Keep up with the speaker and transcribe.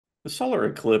The solar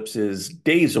eclipse is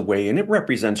days away, and it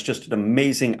represents just an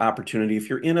amazing opportunity. If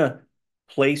you're in a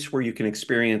place where you can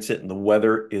experience it and the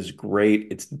weather is great,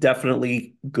 it's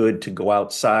definitely good to go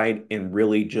outside and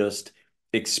really just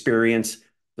experience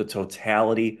the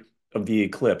totality of the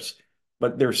eclipse.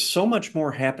 But there's so much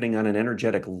more happening on an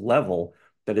energetic level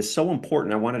that is so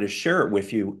important. I wanted to share it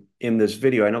with you in this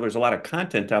video. I know there's a lot of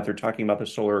content out there talking about the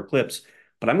solar eclipse,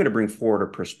 but I'm going to bring forward a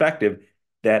perspective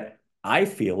that I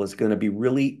feel is going to be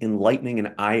really enlightening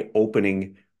and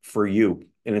eye-opening for you.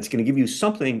 And it's going to give you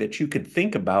something that you could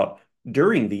think about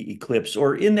during the eclipse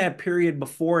or in that period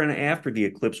before and after the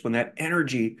eclipse when that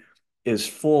energy is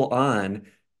full on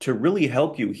to really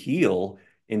help you heal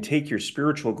and take your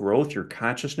spiritual growth, your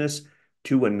consciousness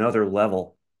to another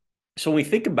level. So when we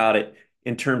think about it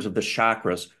in terms of the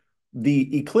chakras,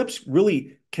 the eclipse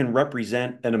really can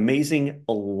represent an amazing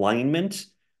alignment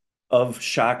of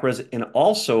chakras and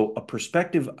also a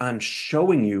perspective on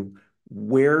showing you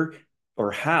where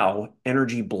or how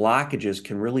energy blockages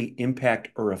can really impact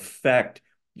or affect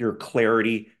your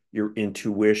clarity, your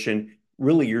intuition,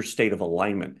 really your state of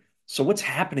alignment. So, what's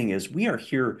happening is we are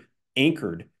here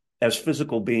anchored as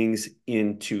physical beings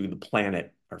into the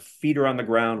planet. Our feet are on the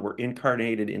ground, we're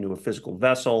incarnated into a physical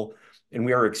vessel, and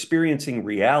we are experiencing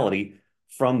reality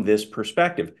from this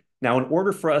perspective. Now, in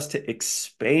order for us to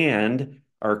expand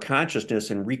our consciousness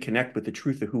and reconnect with the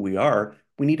truth of who we are,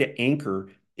 we need to anchor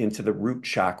into the root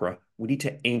chakra. We need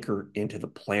to anchor into the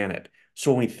planet.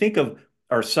 So when we think of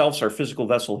ourselves, our physical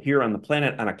vessel here on the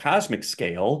planet on a cosmic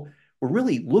scale, we're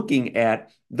really looking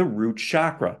at the root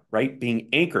chakra, right? Being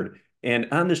anchored. And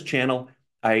on this channel,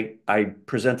 I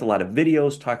present a lot of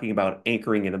videos talking about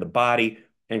anchoring into the body,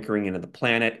 anchoring into the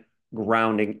planet,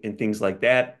 grounding, and things like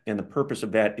that. And the purpose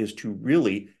of that is to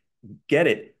really get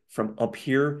it from up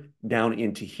here down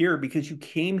into here because you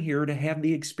came here to have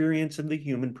the experience of the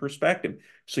human perspective.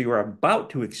 So you are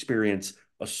about to experience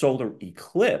a solar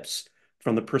eclipse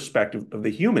from the perspective of the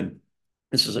human.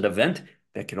 This is an event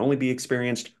that can only be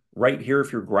experienced right here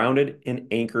if you're grounded and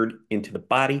anchored into the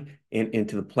body and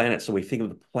into the planet. So we think of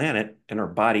the planet and our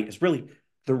body as really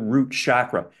the root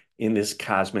chakra in this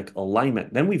cosmic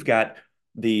alignment. Then we've got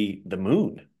the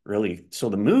moon, really. So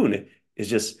the moon is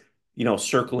just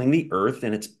circling the earth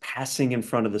and it's passing in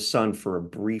front of the sun for a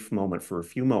brief moment, for a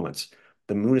few moments.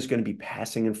 The moon is going to be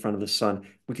passing in front of the sun.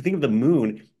 We can think of the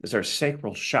moon as our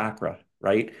sacral chakra,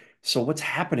 right? So what's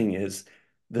happening is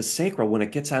the sacral, when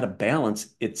it gets out of balance,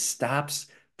 it stops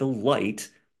the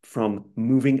light from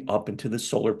moving up into the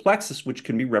solar plexus, which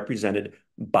can be represented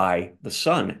by the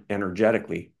sun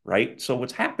energetically, right? So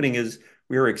what's happening is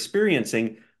we are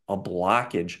experiencing a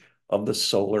blockage of the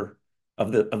solar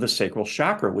of the sacral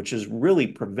chakra, which is really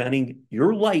preventing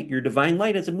your light, your divine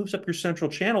light, as it moves up your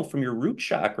central channel from your root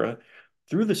chakra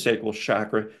through the sacral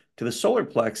chakra to the solar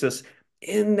plexus.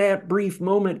 In that brief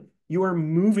moment, you are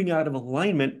moving out of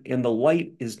alignment and the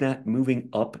light is not moving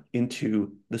up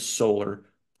into the solar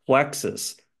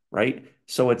plexus, right?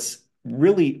 So it's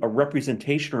really a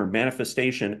representation or a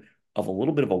manifestation of a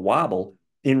little bit of a wobble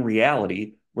in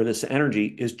reality where this energy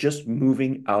is just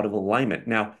moving out of alignment.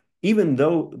 Now, even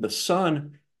though the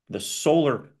sun, the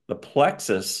solar, the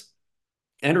plexus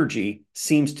energy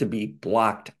seems to be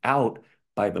blocked out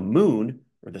by the moon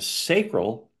or the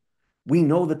sacral, we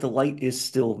know that the light is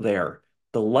still there.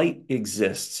 The light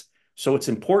exists. So it's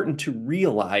important to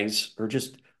realize or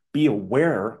just be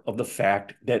aware of the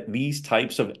fact that these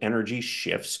types of energy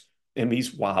shifts and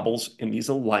these wobbles and these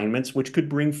alignments, which could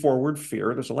bring forward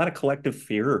fear, there's a lot of collective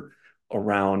fear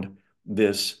around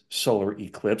this solar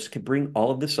eclipse, could bring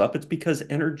all of this up. It's because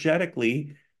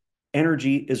energetically,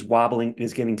 energy is wobbling,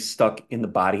 is getting stuck in the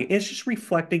body. It's just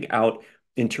reflecting out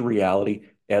into reality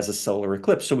as a solar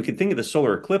eclipse. So we could think of the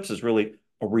solar eclipse as really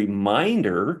a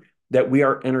reminder that we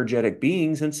are energetic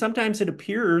beings. And sometimes it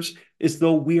appears as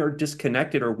though we are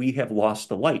disconnected or we have lost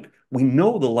the light. We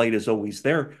know the light is always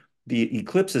there. The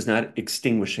eclipse is not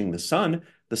extinguishing the sun.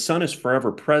 The sun is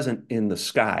forever present in the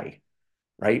sky,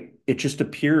 right? It just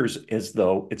appears as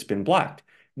though it's been blocked.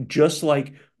 Just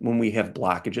like when we have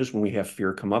blockages, when we have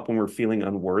fear come up, when we're feeling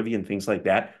unworthy and things like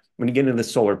that, when you get into the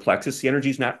solar plexus, the energy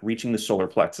is not reaching the solar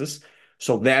plexus.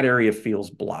 So that area feels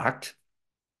blocked.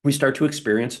 We start to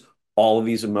experience all of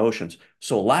these emotions.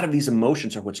 So a lot of these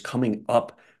emotions are what's coming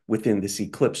up within this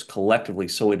eclipse collectively.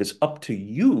 So it is up to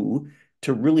you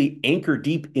to really anchor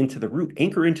deep into the root,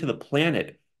 anchor into the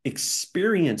planet,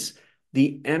 experience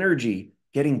the energy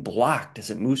getting blocked as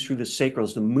it moves through the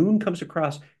sacrals. The moon comes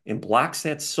across and blocks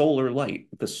that solar light,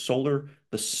 the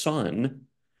sun,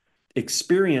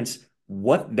 experience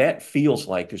what that feels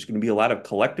like. There's going to be a lot of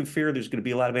collective fear. There's going to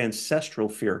be a lot of ancestral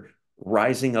fear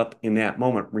rising up in that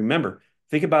moment. Remember,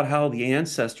 Think about how the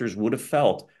ancestors would have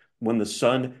felt when the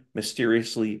sun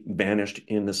mysteriously vanished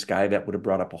in the sky. That would have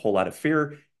brought up a whole lot of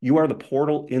fear. You are the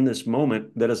portal in this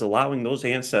moment that is allowing those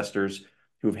ancestors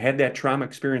who've had that trauma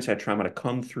experience, that trauma to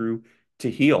come through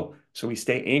to heal. So we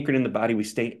stay anchored in the body, we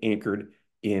stay anchored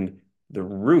in the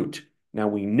root. Now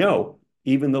we know,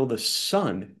 even though the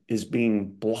sun is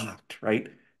being blocked, right?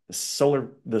 The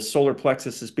solar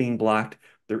plexus is being blocked.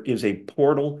 There is a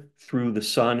portal through the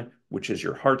sun, which is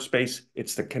your heart space.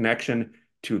 It's the connection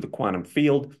to the quantum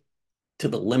field, to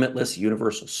the limitless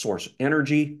universal source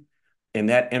energy. And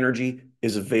that energy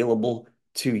is available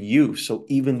to you. So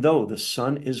even though the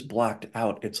sun is blocked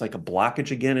out, it's like a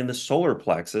blockage again in the solar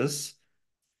plexus,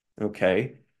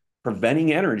 okay,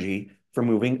 preventing energy from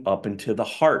moving up into the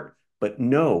heart. But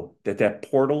know that that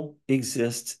portal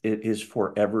exists. It is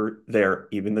forever there,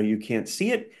 even though you can't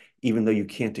see it, even though you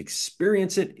can't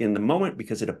experience it in the moment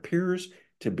because it appears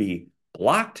to be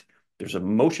blocked. There's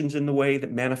emotions in the way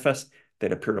that manifest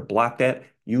that appear to block that.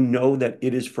 You know that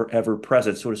it is forever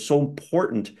present. So it's so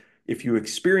important if you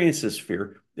experience this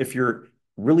fear, if you're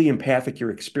really empathic, you're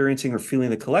experiencing or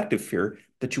feeling the collective fear,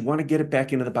 that you want to get it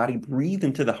back into the body, breathe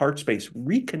into the heart space,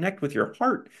 reconnect with your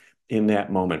heart in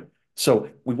that moment. So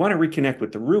we want to reconnect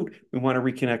with the root. We want to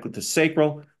reconnect with the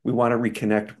sacral. We want to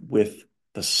reconnect with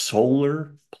the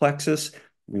solar plexus.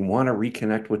 We want to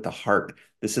reconnect with the heart.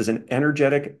 This is an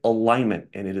energetic alignment,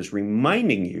 and it is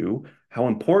reminding you how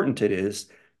important it is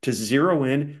to zero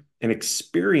in and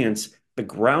experience the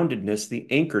groundedness, the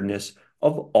anchoredness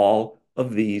of all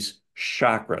of these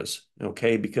chakras,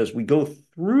 okay? Because we go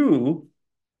through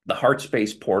the heart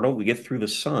space portal, we get through the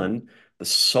sun, the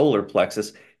solar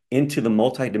plexus, into the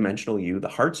multidimensional you, the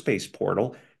heart space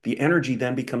portal. The energy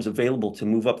then becomes available to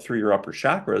move up through your upper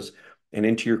chakras and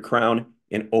into your crown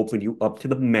and open you up to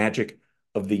the magic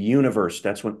of the universe.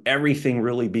 That's when everything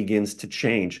really begins to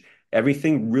change.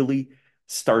 Everything really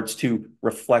starts to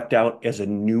reflect out as a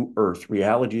new earth.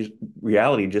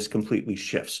 Reality just completely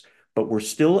shifts. But we're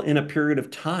still in a period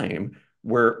of time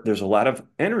where there's a lot of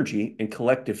energy and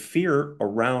collective fear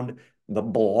around the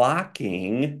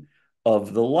blocking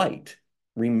of the light.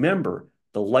 Remember,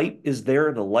 the light is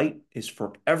there. The light is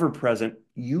forever present.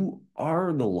 You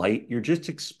are the light. You're just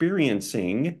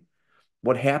experiencing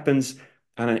what happens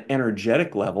on an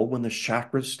energetic level when the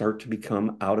chakras start to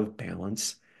become out of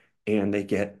balance and they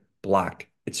get blocked.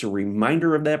 It's a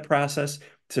reminder of that process.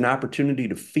 It's an opportunity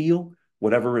to feel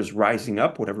whatever is rising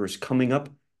up, whatever is coming up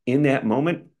in that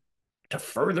moment, to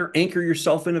further anchor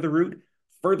yourself into the root,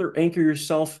 further anchor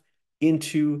yourself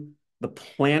into the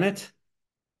planet,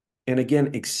 and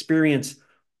again, experience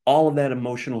all of that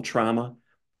emotional trauma,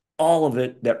 all of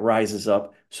it that rises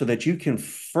up so that you can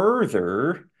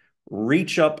further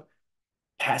reach up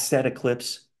past that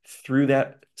eclipse through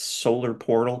that solar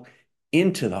portal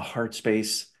into the heart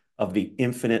space of the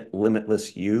infinite,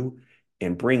 limitless you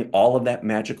and bring all of that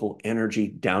magical energy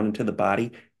down into the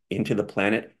body, into the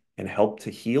planet, and help to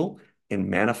heal and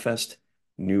manifest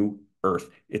new earth.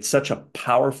 It's such a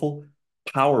powerful,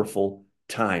 powerful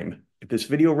time. If this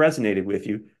video resonated with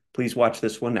you, please watch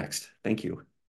this one next. Thank you.